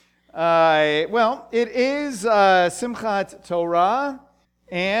Well, it is Simchat Torah,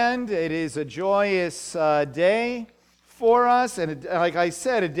 and it is a joyous day for us, and like I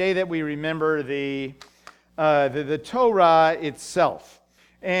said, a day that we remember the Torah itself.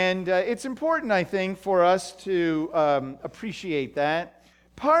 And it's important, I think, for us to appreciate that.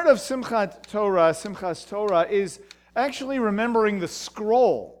 Part of Simchat Torah, is actually remembering the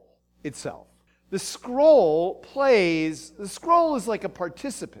scroll itself. The scroll is like a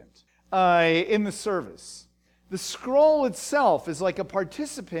participant in the service. The scroll itself is like a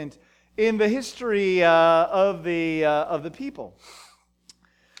participant in the history of the people.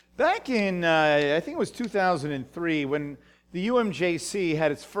 Back in, I think it was 2003, when the UMJC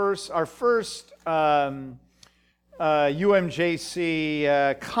had our first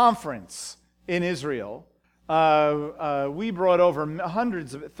UMJC conference in Israel, we brought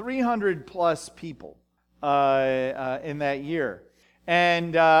over 300 plus people in that year.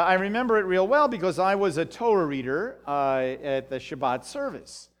 And I remember it real well because I was a Torah reader at the Shabbat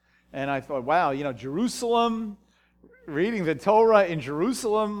service. And I thought, wow, Jerusalem, reading the Torah in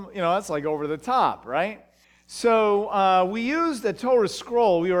Jerusalem, that's like over the top, right? So we used the Torah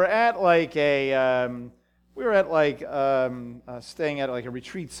scroll. We were staying at like a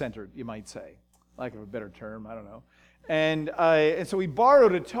retreat center, you might say, lack of a better term, I don't know. And so we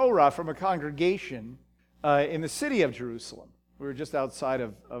borrowed a Torah from a congregation in the city of Jerusalem. We were just outside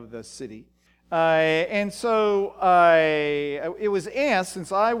of the city. And so it was asked,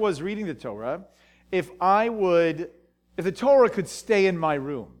 since I was reading the Torah, if the Torah could stay in my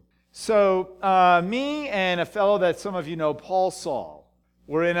room. So me and a fellow that some of you know, Paul Saul,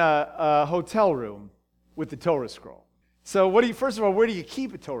 were in a hotel room with the Torah scroll. So first of all, where do you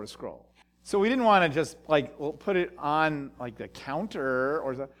keep a Torah scroll? So we didn't want to just put it on like the counter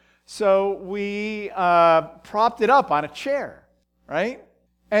or something. So we propped it up on a chair. Right?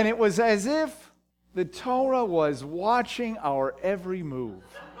 And it was as if the Torah was watching our every move.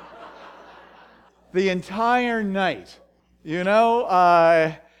 The entire night. And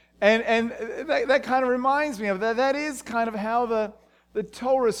that kind of reminds me of that. That is kind of how the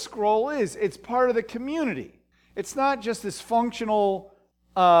Torah scroll is. It's part of the community. It's not just this functional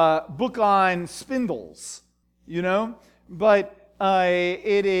book on spindles, but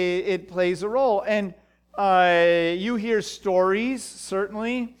it plays a role. And you hear stories,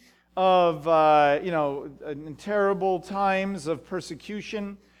 certainly, of in terrible times of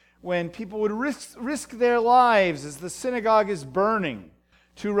persecution when people would risk their lives as the synagogue is burning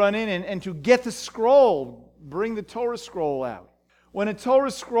to run in and to get the scroll, bring the Torah scroll out. When a Torah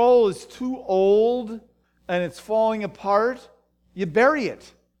scroll is too old and it's falling apart, you bury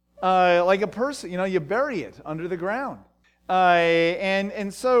it. Like a person, you bury it under the ground.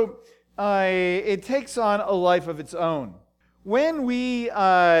 And so it takes on a life of its own. When we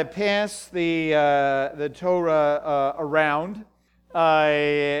pass the Torah around,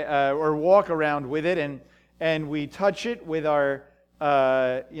 or walk around with it, and we touch it with our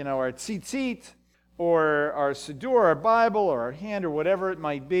tzitzit, or our siddur, our Bible, or our hand, or whatever it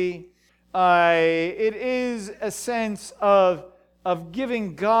might be, it is a sense of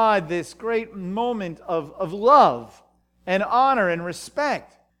giving God this great moment of love and honor and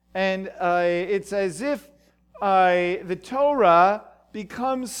respect. And it's as if the Torah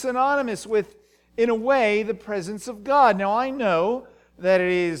becomes synonymous with, in a way, the presence of God. Now, I know that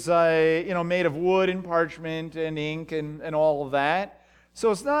it is made of wood and parchment and ink and all of that. So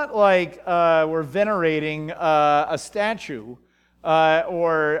it's not like we're venerating a statue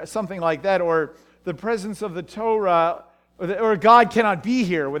or something like that, or the presence of the Torah, or God cannot be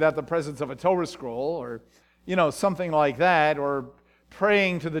here without the presence of a Torah scroll, or something like that, or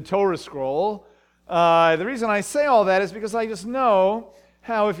praying to the Torah scroll. The reason I say all that is because I just know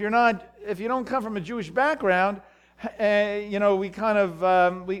how if you don't come from a Jewish background, we kind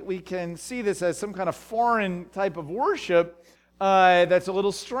of we can see this as some kind of foreign type of worship that's a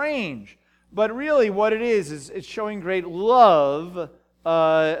little strange. But really, what it is it's showing great love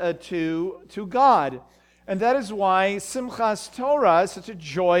to God, and that is why Simchas Torah is such a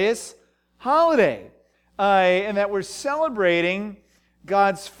joyous holiday, and that we're celebrating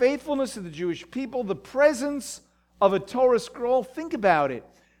God's faithfulness to the Jewish people, the presence of a Torah scroll. Think about it,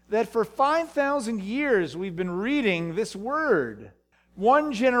 that for 5,000 years we've been reading this word,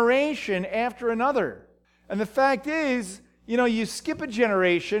 one generation after another. And the fact is, you skip a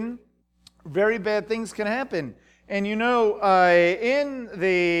generation, very bad things can happen. And in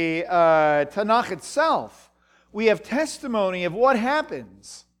the Tanakh itself, we have testimony of what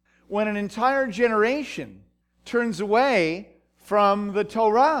happens when an entire generation turns away from the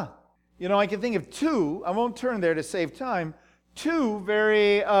Torah. I can think of two, I won't turn there to save time, two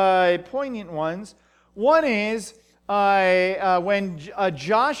very poignant ones. One is when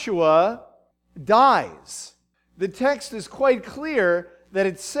Joshua dies. The text is quite clear that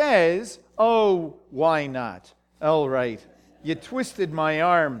it says, "Oh, why not? All right, you twisted my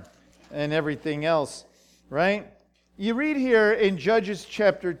arm," and everything else, right? You read here in Judges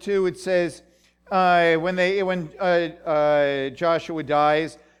chapter 2, it says, when Joshua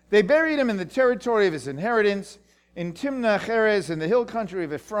dies, they buried him in the territory of his inheritance, in Timnath Heres, in the hill country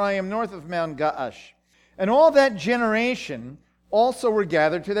of Ephraim, north of Mount Gaash. And all that generation also were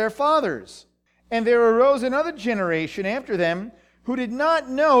gathered to their fathers. And there arose another generation after them who did not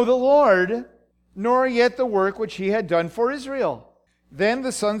know the Lord, nor yet the work which he had done for Israel. Then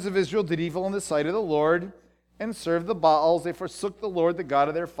the sons of Israel did evil in the sight of the Lord, and served the Baals. They forsook the Lord, the God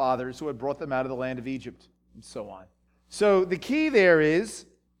of their fathers, who had brought them out of the land of Egypt, and so on. So the key there is,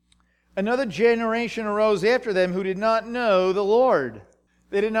 another generation arose after them who did not know the Lord.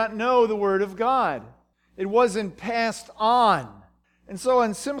 They did not know the Word of God. It wasn't passed on. And so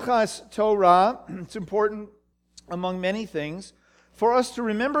on Simchas Torah, it's important, among many things, for us to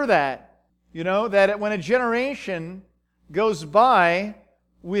remember that. That when a generation goes by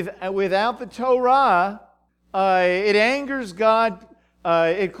without the Torah, it angers God,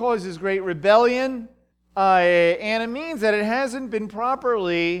 it causes great rebellion, and it means that it hasn't been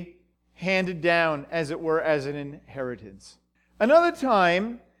properly handed down, as it were, as an inheritance. Another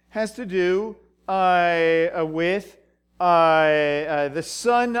time has to do with the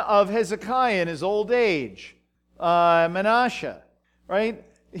son of Hezekiah in his old age, Manasseh, right?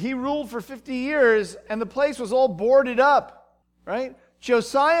 He ruled for 50 years, and the place was all boarded up, right?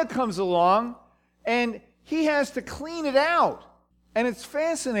 Josiah comes along, and he has to clean it out. And it's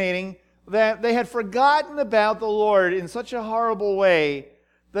fascinating that they had forgotten about the Lord in such a horrible way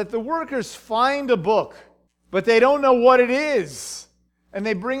that the workers find a book, but they don't know what it is. And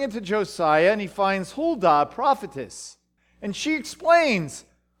they bring it to Josiah, and he finds Huldah, prophetess. And she explains,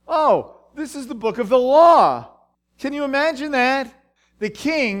 "Oh, this is the book of the law." Can you imagine that? The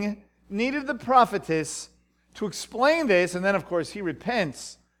king needed the prophetess to explain this, and then, of course, he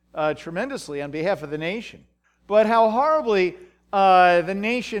repents tremendously on behalf of the nation. But how horribly the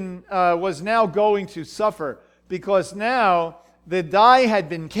nation was now going to suffer, because now the die had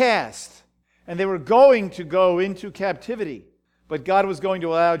been cast, and they were going to go into captivity. But God was going to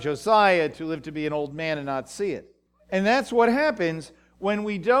allow Josiah to live to be an old man and not see it. And that's what happens when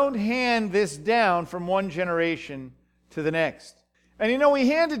we don't hand this down from one generation to the next. And we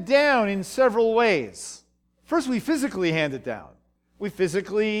hand it down in several ways. First, we physically hand it down. We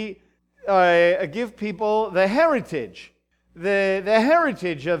physically give people the heritage, the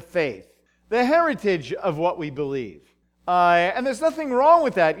heritage of faith, the heritage of what we believe. And there's nothing wrong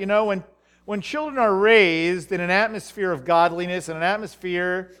with that. When children are raised in an atmosphere of godliness and an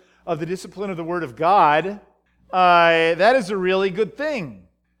atmosphere of the discipline of the Word of God, that is a really good thing.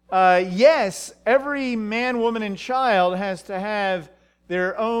 Yes, every man, woman, and child has to have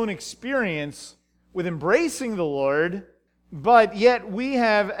their own experience with embracing the Lord, but yet we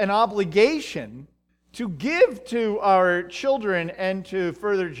have an obligation to give to our children and to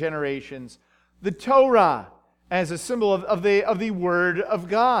further generations the Torah as a symbol of the Word of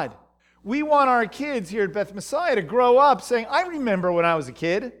God. We want our kids here at Beth Messiah to grow up saying, "I remember when I was a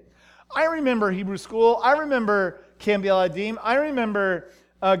kid. I remember Hebrew school. I remember Camp Yeladim. I remember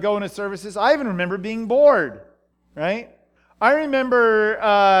going to services. I even remember being bored," right? I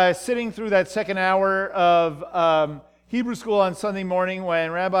remember sitting through that second hour of Hebrew school on Sunday morning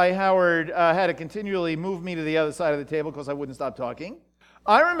when Rabbi Howard had to continually move me to the other side of the table because I wouldn't stop talking.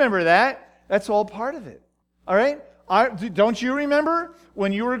 I remember that. That's all part of it. All right? Don't you remember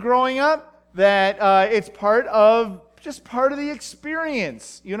when you were growing up that it's part of the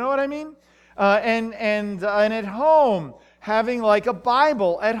experience? You know what I mean? And at home, having like a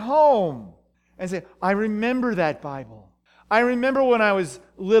Bible at home and say, "I remember that Bible. I remember when I was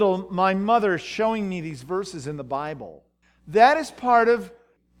little, my mother showing me these verses in the Bible." That's part of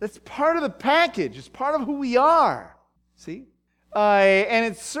the package. It's part of who we are. See? And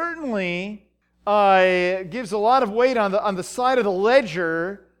it certainly gives a lot of weight on the side of the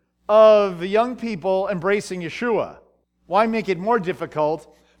ledger of the young people embracing Yeshua. Why make it more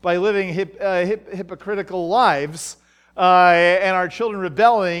difficult by living hypocritical lives and our children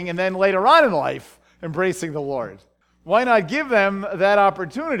rebelling and then later on in life embracing the Lord? Why not give them that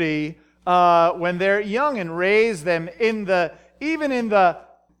opportunity when they're young and raise them even in the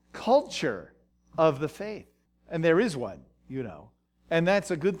culture of the faith? And there is one, and that's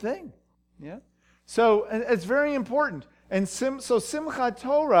a good thing. Yeah. So it's very important. And so Simchat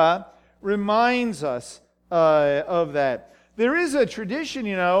Torah reminds us of that. There is a tradition,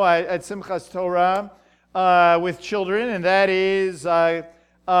 at Simchas Torah with children, and that is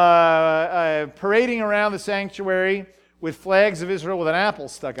parading around the sanctuary with flags of Israel with an apple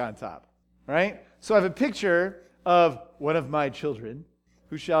stuck on top, right? So I have a picture of one of my children,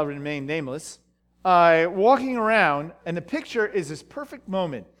 who shall remain nameless, walking around, and the picture is this perfect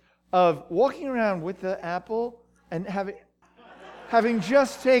moment of walking around with the apple and having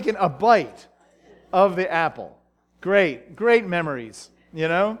just taken a bite of the apple. Great memories,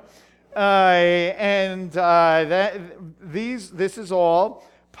 this is all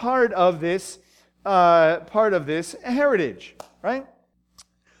part of this heritage, right?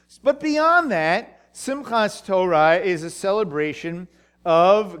 But beyond that, Simchas Torah is a celebration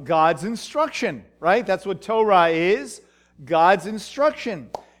of God's instruction, right? That's what Torah is, God's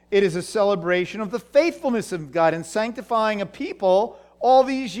instruction. It is a celebration of the faithfulness of God in sanctifying a people all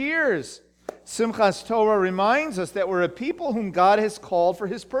these years. Simchas Torah reminds us that we're a people whom God has called for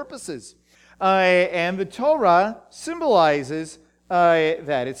His purposes. And the Torah symbolizes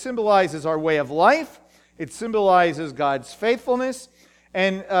that. It symbolizes our way of life. It symbolizes God's faithfulness.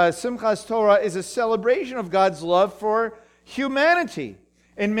 And Simchas Torah is a celebration of God's love for humanity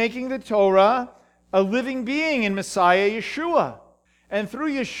in making the Torah a living being in Messiah Yeshua. And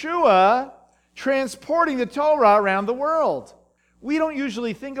through Yeshua, transporting the Torah around the world. We don't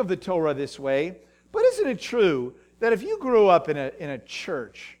usually think of the Torah this way, but isn't it true that if you grew up in a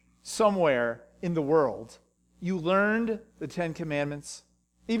church somewhere in the world, you learned the Ten Commandments,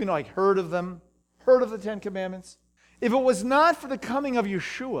 even heard of the Ten Commandments? If it was not for the coming of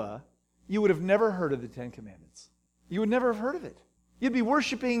Yeshua, you would have never heard of the Ten Commandments. You would never have heard of it. You'd be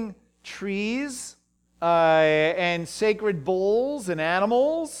worshiping trees and sacred bulls and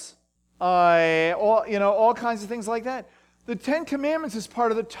animals, all kinds of things like that. The Ten Commandments is part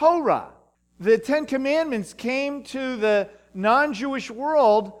of the Torah. The Ten Commandments came to the non-Jewish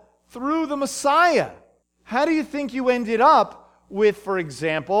world through the Messiah. How do you think you ended up with, for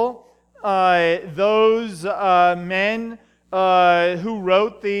example, those men who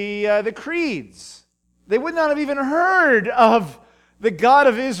wrote the creeds? They would not have even heard of the God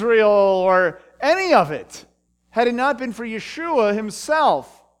of Israel or any of it had it not been for Yeshua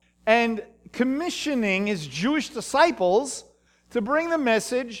himself and commissioning his Jewish disciples to bring the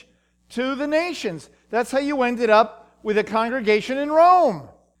message to the nations. That's how you ended up with a congregation in Rome.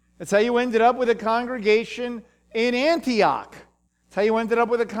 That's how you ended up with a congregation in Antioch. That's how you ended up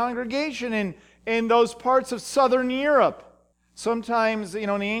with a congregation in those parts of southern Europe. Sometimes, in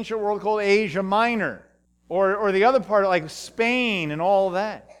the ancient world called Asia Minor. Or the other part, like Spain and all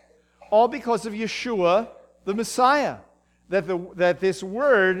that. All because of Yeshua, the Messiah. That this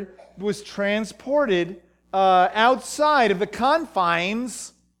word was transported outside of the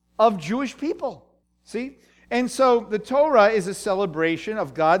confines of Jewish people. See? And so the Torah is a celebration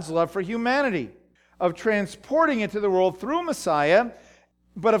of God's love for humanity, of transporting it to the world through Messiah,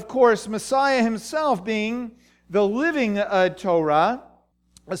 but of course Messiah himself being the living Torah,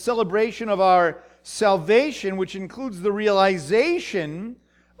 a celebration of our salvation, which includes the realization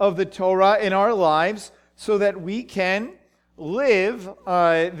of the Torah in our lives so that we can live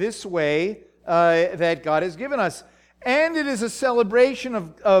this way that God has given us. And it is a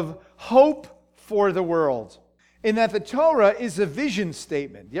celebration of hope for the world, in that the Torah is a vision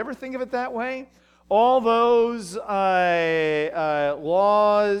statement. Do you ever think of it that way? All those laws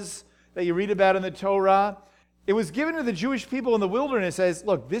that you read about in the Torah, it was given to the Jewish people in the wilderness as,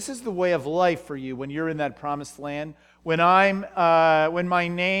 look, this is the way of life for you when you're in that promised land. When my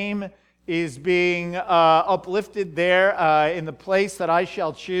name is being uplifted there in the place that I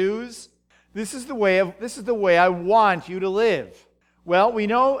shall choose, this is the way I want you to live. Well, we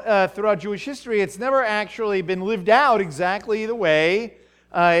know throughout Jewish history, it's never actually been lived out exactly the way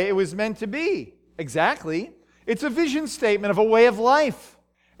it was meant to be. Exactly. It's a vision statement of a way of life.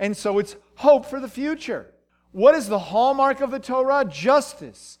 And so it's hope for the future. What is the hallmark of the Torah?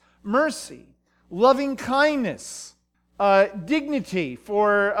 Justice, mercy, loving kindness, dignity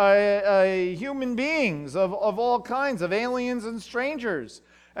for human beings of all kinds, of aliens and strangers,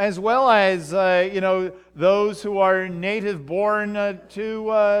 as well as those who are native born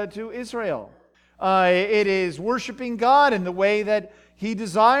to Israel. It is worshiping God in the way that He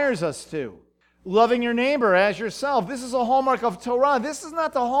desires us to. Loving your neighbor as yourself. This is a hallmark of Torah. This is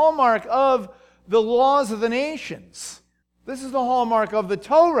not the hallmark of the laws of the nations. This is the hallmark of the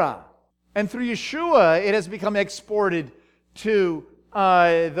Torah. And through Yeshua, it has become exported to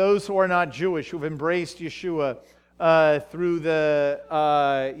those who are not Jewish, who've embraced Yeshua through the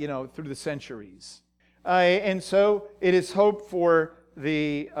centuries. And so it is hope for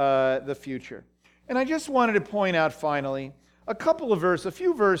the future. And I just wanted to point out finally a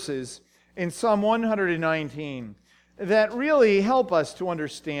few verses in Psalm 119 that really help us to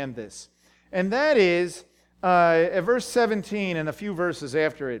understand this. And that is verse 17 and a few verses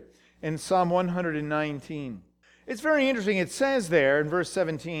after it in Psalm 119. It's very interesting. It says there in verse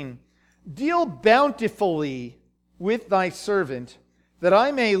 17, "Deal bountifully with thy servant, that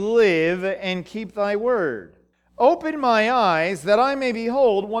I may live and keep thy word. Open my eyes, that I may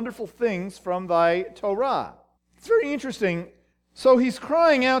behold wonderful things from thy Torah." It's very interesting. So he's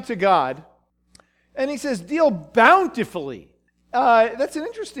crying out to God, and he says, deal bountifully. That's an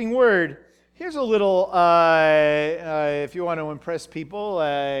interesting word. Here's a little, if you want to impress people,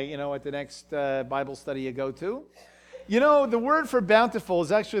 at the next Bible study you go to. The word for bountiful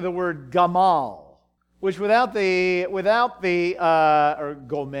is actually the word gamal, which without the or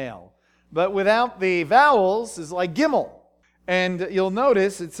gomel, but without the vowels is like gimel. And you'll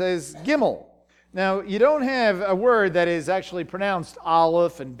notice it says gimel. Now, you don't have a word that is actually pronounced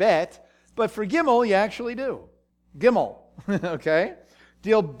aleph and bet, but for gimel, you actually do. Gimel, okay?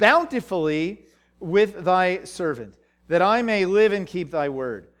 Deal bountifully with thy servant, that I may live and keep thy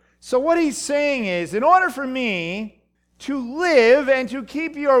word. So what he's saying is, in order for me to live and to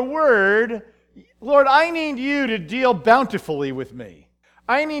keep your word, Lord, I need you to deal bountifully with me.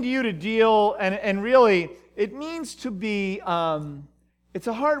 I need you to deal, and really, it means to be, it's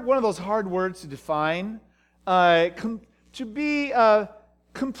one of those hard words to define, to be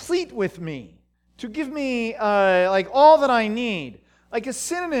complete with me, to give me like all that I need. Like a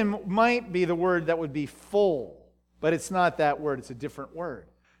synonym might be the word that would be full, but it's not that word, it's a different word.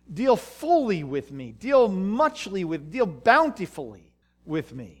 Deal fully with me, deal bountifully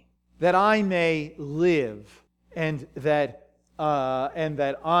with me, that I may live and that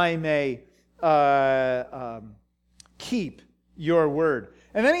I may keep your word.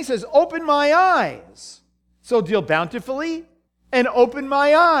 And then he says, open my eyes. So deal bountifully and open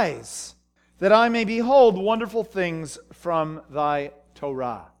my eyes, that I may behold wonderful things from thy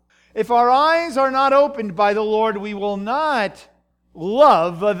Torah. If our eyes are not opened by the Lord, we will not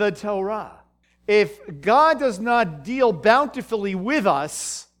love the Torah. If God does not deal bountifully with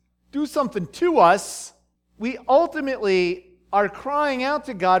us, do something to us, we ultimately are crying out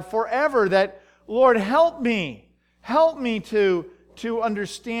to God forever that, Lord, help me to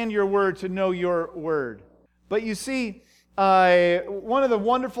understand your word, to know your word. But you see, one of the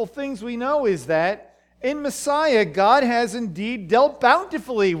wonderful things we know is that in Messiah, God has indeed dealt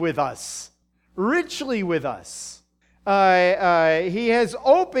bountifully with us, richly with us. He has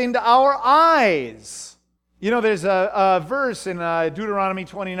opened our eyes. There's a verse in Deuteronomy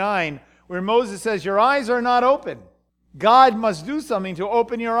 29 where Moses says, your eyes are not open. God must do something to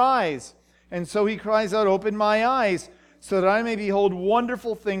open your eyes. And so he cries out, open my eyes, so that I may behold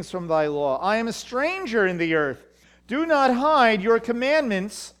wonderful things from thy law. I am a stranger in the earth. Do not hide your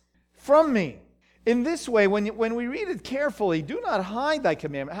commandments from me. In this way, when we read it carefully, do not hide thy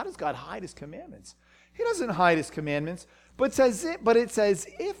commandment. How does God hide his commandments? He doesn't hide his commandments, but it's as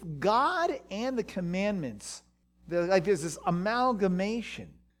if God and the commandments, there's this amalgamation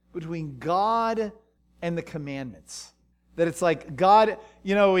between God and the commandments. That it's like God,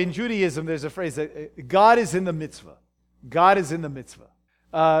 in Judaism, there's a phrase that God is in the mitzvah. God is in the mitzvah.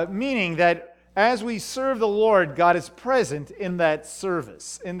 Meaning that as we serve the Lord, God is present in that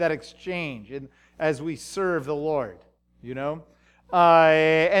service, in that exchange, as we serve the Lord, there's,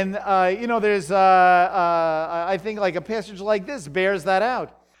 I think like a passage like this bears that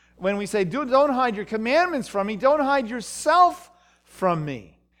out. When we say, don't hide your commandments from me, don't hide yourself from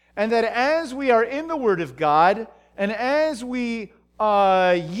me. And that as we are in the Word of God, and as we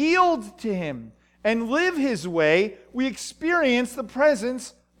yield to Him and live His way, we experience the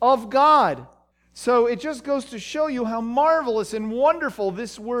presence of God. So it just goes to show you how marvelous and wonderful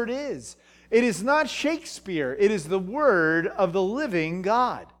this Word is. It is not Shakespeare. It is the Word of the living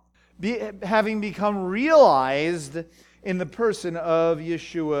God, having become realized in the person of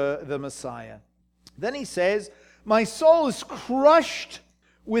Yeshua the Messiah. Then he says, my soul is crushed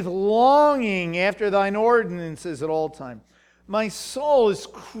with longing after thine ordinances at all time. My soul is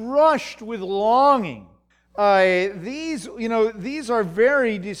crushed with longing. These are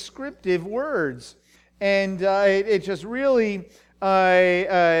very descriptive words, and it just really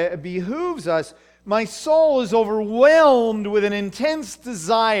behooves us. My soul is overwhelmed with an intense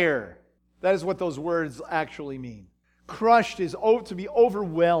desire. That is what those words actually mean. Crushed is to be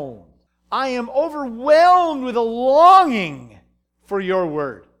overwhelmed. I am overwhelmed with a longing for your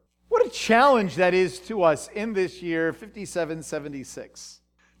word. What a challenge that is to us in this year, 5776,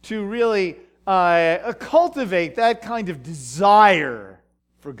 to really cultivate that kind of desire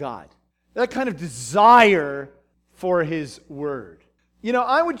for God, that kind of desire for His Word. You know,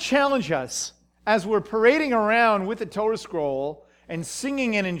 I would challenge us as we're parading around with the Torah scroll and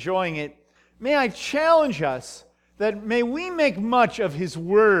singing and enjoying it. May I challenge us that may we make much of His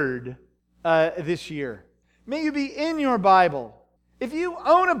Word this year. May you be in your Bible. If you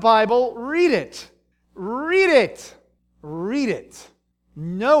own a Bible, read it. Read it. Read it.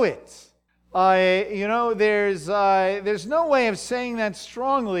 Know it. There's no way of saying that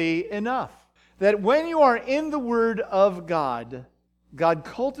strongly enough. That when you are in the Word of God, God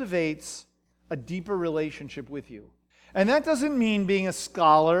cultivates a deeper relationship with you. And that doesn't mean being a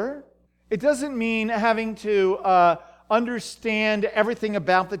scholar. It doesn't mean having to understand everything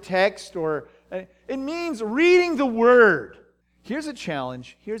about the text. It means reading the Word. Here's a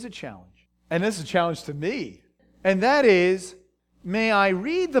challenge. And this is a challenge to me. And that is, may I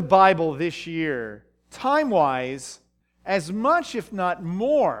read the Bible this year, time-wise, as much, if not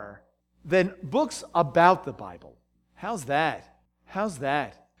more, than books about the Bible. How's that?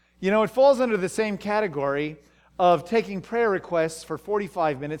 You know, it falls under the same category of taking prayer requests for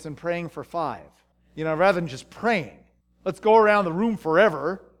 45 minutes and praying for 5. You know, rather than just praying. Let's go around the room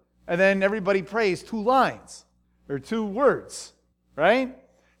forever, and then everybody prays 2 lines or 2 words, right?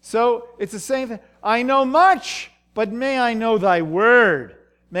 So it's the same thing. I know much, but may I know thy word.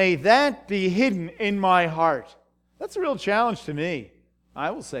 May that be hidden in my heart. That's a real challenge to me.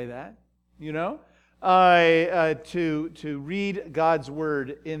 I will say that, you know. To read God's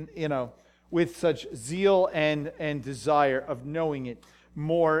word with such zeal and desire of knowing it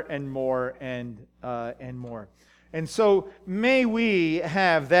more and more and more. And so may we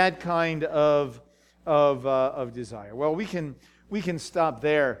have that kind of desire. Well, we can stop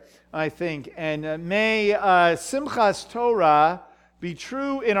there, I think. And may Simchas Torah be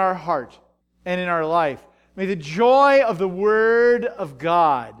true in our heart and in our life. May the joy of the Word of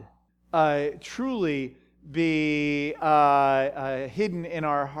God truly be hidden in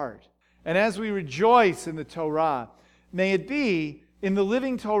our heart. And as we rejoice in the Torah, may it be in the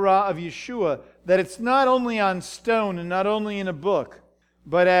living Torah of Yeshua, that it's not only on stone and not only in a book,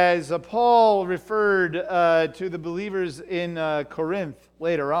 but as Paul referred to the believers in Corinth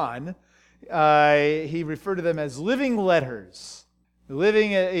later on, he referred to them as living letters,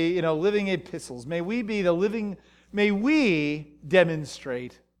 living epistles. May we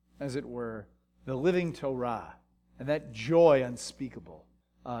demonstrate, as it were, the living Torah and that joy unspeakable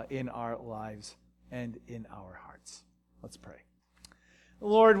in our lives and in our hearts. Let's pray.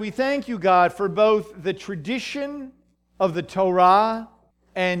 Lord, we thank you, God, for both the tradition of the Torah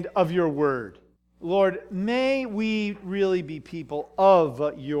and of your word. Lord, may we really be people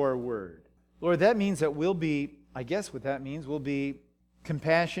of your word. Lord, that means that we'll be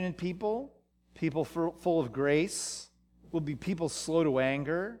compassionate people, people full of grace. We'll be people slow to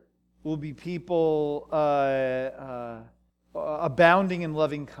anger. We'll be people abounding in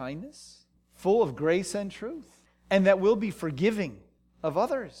loving kindness, full of grace and truth. And that we'll be forgiving of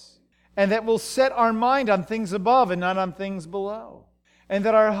others. And that we'll set our mind on things above and not on things below. And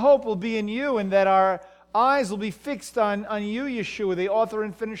that our hope will be in you, and that our eyes will be fixed on you, Yeshua, the author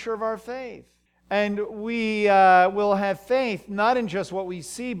and finisher of our faith. And we will have faith not in just what we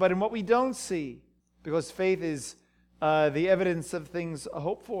see, but in what we don't see. Because faith is the evidence of things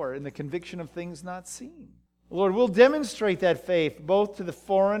hoped for and the conviction of things not seen. Lord, we'll demonstrate that faith both to the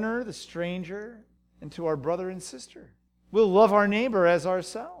foreigner, the stranger, and to our brother and sister. We'll love our neighbor as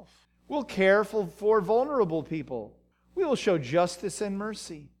ourselves. We'll care for vulnerable people. We will show justice and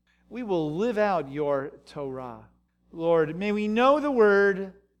mercy. We will live out your Torah. Lord, may we know the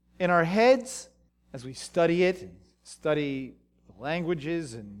word in our heads as we study it, and study the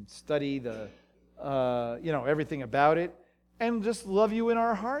languages, and study the everything about it, and just love you in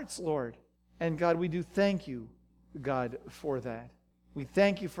our hearts, Lord. And God, we do thank you, God, for that. We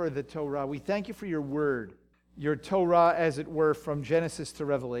thank you for the Torah. We thank you for your word, your Torah, as it were, from Genesis to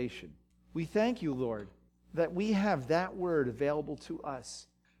Revelation. We thank you, Lord, that we have that word available to us,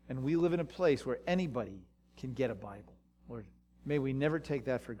 and we live in a place where anybody can get a Bible. Lord, may we never take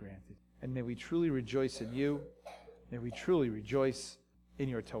that for granted, and may we truly rejoice in you. May we truly rejoice in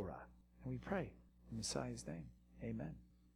your Torah. And we pray in Messiah's name. Amen.